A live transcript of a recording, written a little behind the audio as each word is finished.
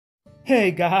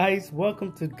Hey guys,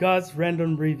 welcome to God's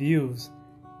Random Reviews.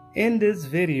 In this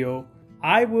video,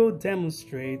 I will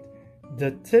demonstrate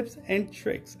the tips and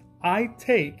tricks I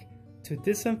take to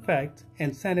disinfect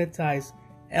and sanitize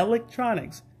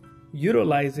electronics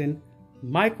utilizing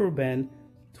Microban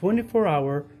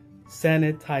 24-hour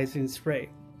sanitizing spray.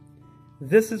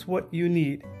 This is what you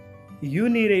need. You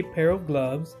need a pair of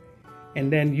gloves, and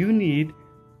then you need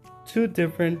two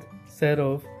different set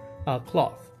of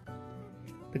cloth.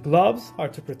 The gloves are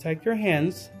to protect your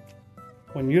hands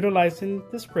when utilizing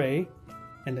the spray,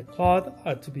 and the cloth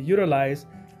are to be utilized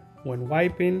when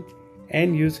wiping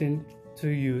and using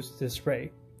the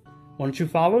spray. Why don't you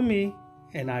follow me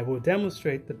and I will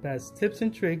demonstrate the best tips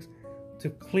and tricks to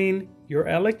clean your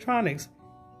electronics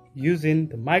using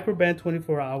the Microban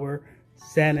 24-hour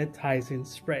sanitizing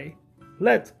spray.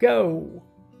 Let's go!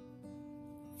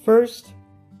 First,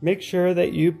 make sure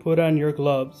that you put on your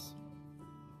gloves.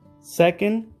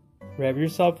 Second, grab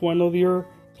yourself one of your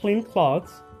clean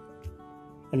cloths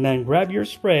and then grab your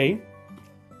spray.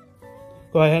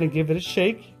 Go ahead and give it a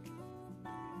shake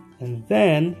and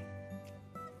then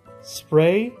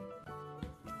spray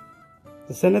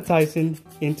the sanitizing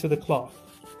into the cloth.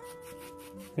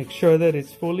 Make sure that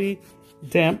it's fully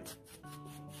damp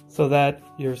so that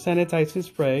your sanitizing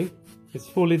spray is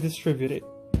fully distributed.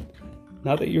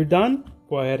 Now that you're done,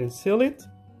 go ahead and seal it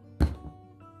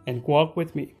and walk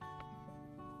with me.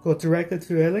 Go directly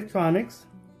to electronics.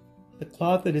 The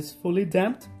cloth that is fully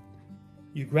damped,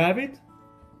 you grab it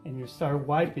and you start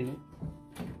wiping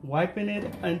it. Wiping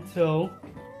it until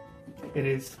it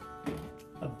is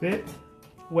a bit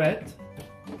wet.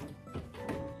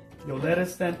 You'll let it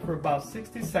stand for about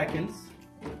 60 seconds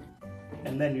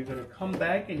and then you're going to come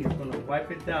back and you're going to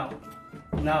wipe it down.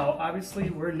 Now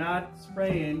obviously we're not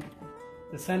spraying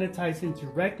the sanitizing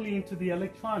directly into the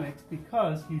electronics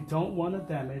because you don't want to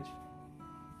damage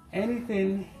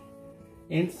anything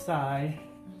inside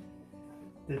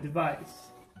the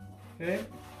device. Okay,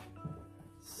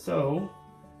 so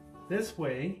this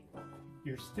way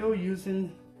you're still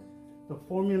using the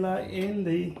formula in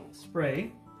the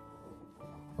spray,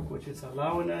 which is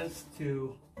allowing us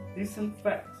to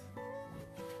disinfect.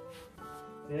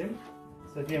 Okay,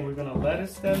 so again we're going to let it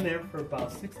stand there for about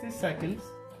 60 seconds.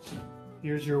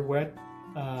 Here's your wet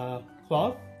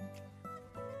cloth.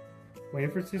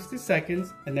 Wait for 60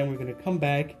 seconds and then we're going to come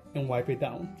back and wipe it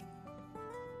down.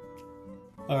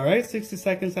 Alright, 60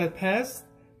 seconds have passed.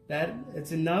 That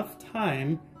is enough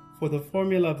time for the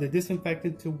formula of the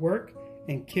disinfectant to work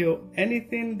and kill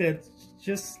anything that's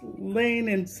just laying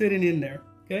and sitting in there.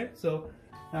 Okay, so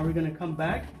now we're going to come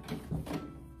back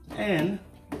and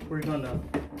we're going to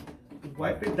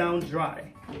wipe it down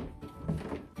dry.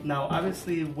 Now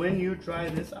obviously when you dry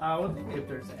this out, if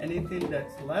there's anything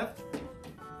that's left,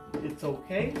 it's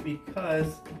okay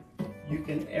because you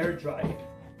can air dry it,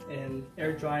 and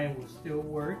air drying will still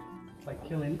work by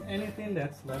killing anything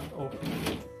that's left over.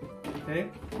 Okay,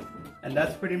 and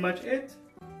that's pretty much it.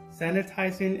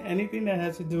 Sanitizing anything that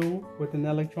has to do with an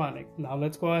electronic. Now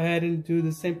let's go ahead and do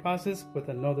the same process with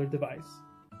another device.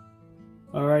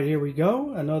 Alright, here we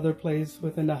go. Another place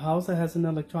within the house that has an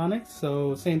electronic.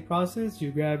 So same process,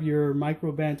 you grab your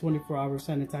Microban 24-hour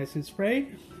sanitizing spray.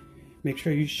 Make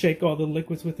sure you shake all the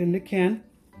liquids within the can.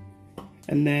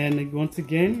 And then once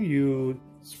again, you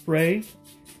spray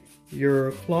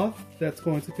your cloth that's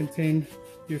going to contain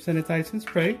your sanitizing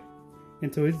spray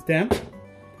until it's damp.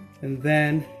 And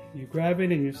then you grab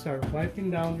it and you start wiping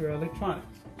down your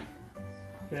electronics.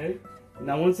 Okay?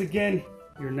 Now once again,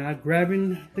 you're not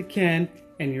grabbing the can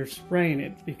and you're spraying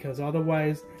it, because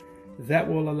otherwise that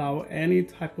will allow any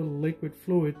type of liquid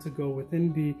fluid to go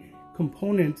within the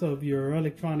components of your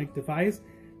electronic device,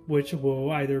 which will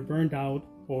either burn out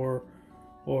or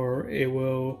it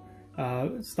will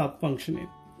stop functioning.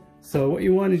 So what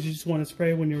you want is you just want to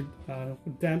spray when you're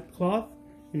damp cloth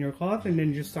in your cloth, and then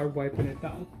you just start wiping it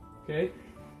down. Okay,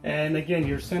 and again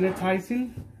you're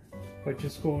sanitizing by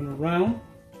just going around.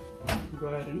 Go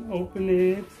ahead and open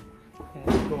it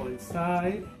and go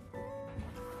inside.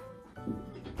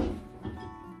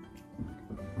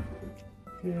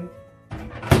 Okay.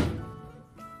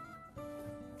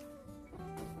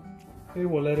 Okay,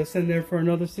 we'll let it sit there for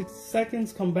another 60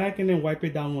 seconds, come back and then wipe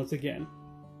it down once again.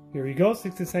 Here we go,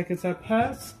 60 seconds have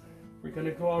passed. We're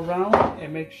gonna go around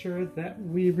and make sure that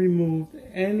we removed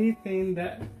anything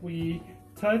that we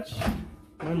touch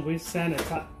when we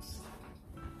sanitize.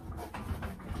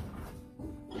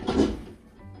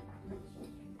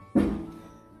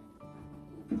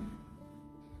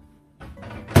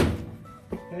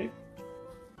 Okay.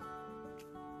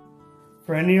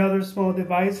 For any other small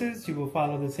devices, you will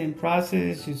follow the same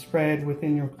process. You spray it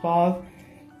within your cloth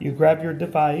you grab your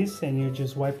device and you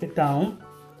just wipe it down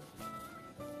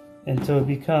until it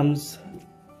becomes,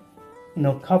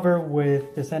 covered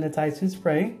with the sanitizing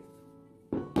spray,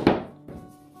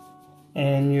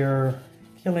 and you're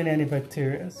killing any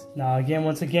bacteria. Now again,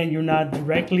 once again, you're not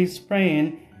directly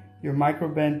spraying your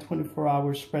Microban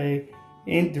 24-hour spray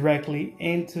indirectly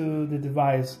into the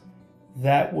device.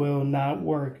 That will not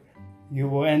work. You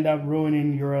will end up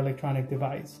ruining your electronic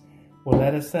device. We'll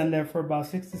let it stand there for about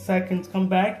 60 seconds, come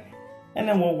back, and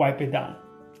then we'll wipe it down.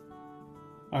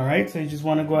 All right, so you just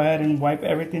want to go ahead and wipe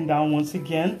everything down once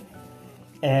again.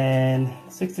 And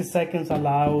 60 seconds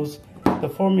allows the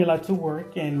formula to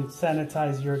work and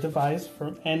sanitize your device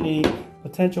from any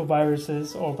potential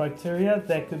viruses or bacteria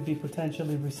that could be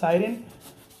potentially residing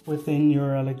within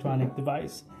your electronic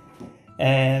device.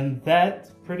 And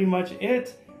that's pretty much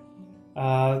it.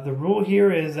 The rule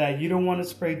here is that you don't want to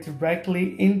spray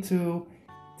directly into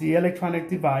the electronic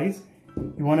device.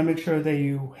 You want to make sure that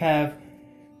you have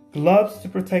gloves to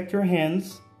protect your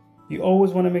hands. You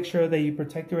always want to make sure that you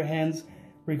protect your hands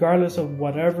regardless of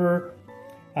whatever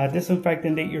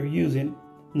disinfectant that you're using.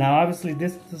 Now obviously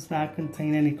this does not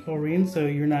contain any chlorine, so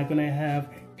you're not going to have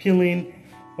peeling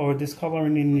or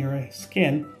discoloring in your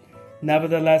skin.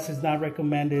 Nevertheless, it's not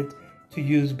recommended to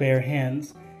use bare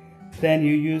hands. Then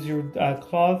you use your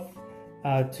cloth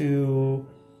to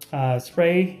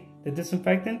spray the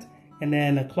disinfectant, and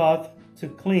then a cloth to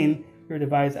clean your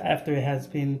device after it has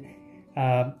been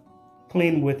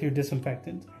cleaned with your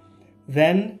disinfectant.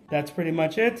 Then that's pretty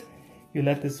much it. You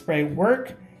let the spray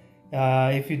work.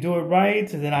 If you do it right,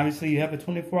 then obviously you have a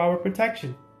 24-hour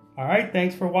protection. All right,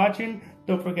 thanks for watching.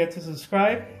 Don't forget to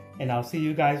subscribe, and I'll see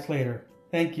you guys later.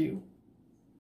 Thank you.